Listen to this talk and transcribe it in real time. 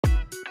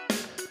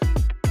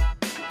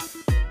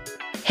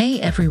Hey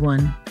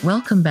everyone,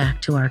 welcome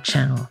back to our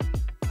channel.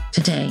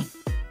 Today,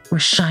 we're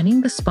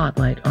shining the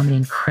spotlight on the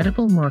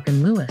incredible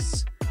Morgan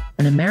Lewis,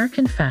 an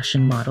American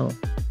fashion model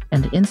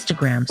and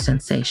Instagram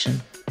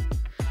sensation.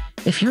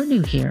 If you're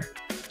new here,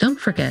 don't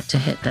forget to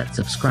hit that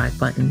subscribe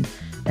button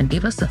and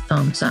give us a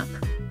thumbs up.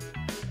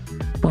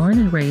 Born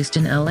and raised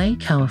in LA,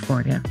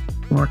 California,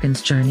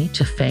 Morgan's journey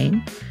to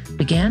fame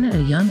began at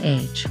a young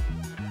age,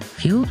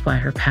 fueled by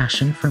her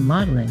passion for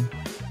modeling,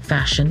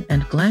 fashion,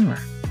 and glamour.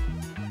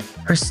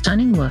 Her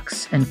stunning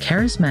looks and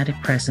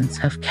charismatic presence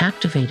have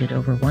captivated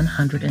over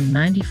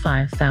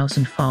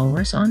 195,000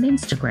 followers on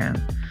Instagram,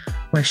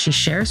 where she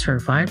shares her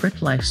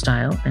vibrant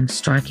lifestyle and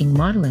striking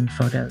modeling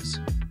photos.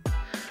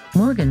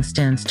 Morgan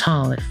stands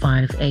tall at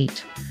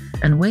 5'8"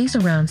 and weighs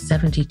around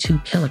 72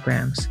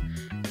 kilograms,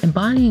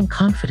 embodying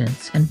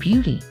confidence and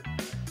beauty.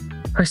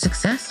 Her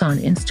success on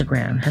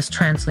Instagram has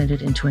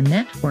translated into a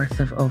net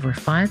worth of over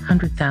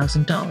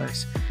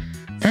 $500,000,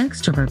 thanks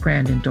to her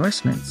brand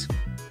endorsements,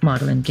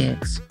 modeling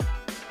gigs,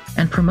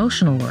 and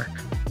promotional work.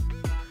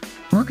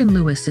 Morgan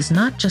Lewis is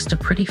not just a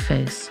pretty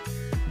face,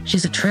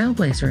 she's a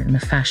trailblazer in the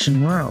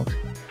fashion world,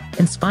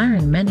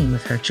 inspiring many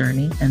with her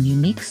journey and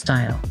unique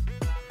style.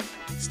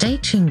 Stay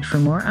tuned for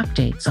more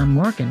updates on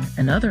Morgan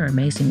and other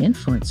amazing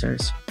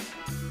influencers.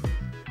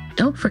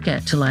 Don't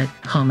forget to like,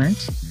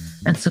 comment,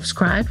 and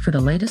subscribe for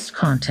the latest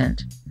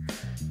content.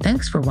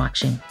 Thanks for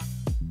watching.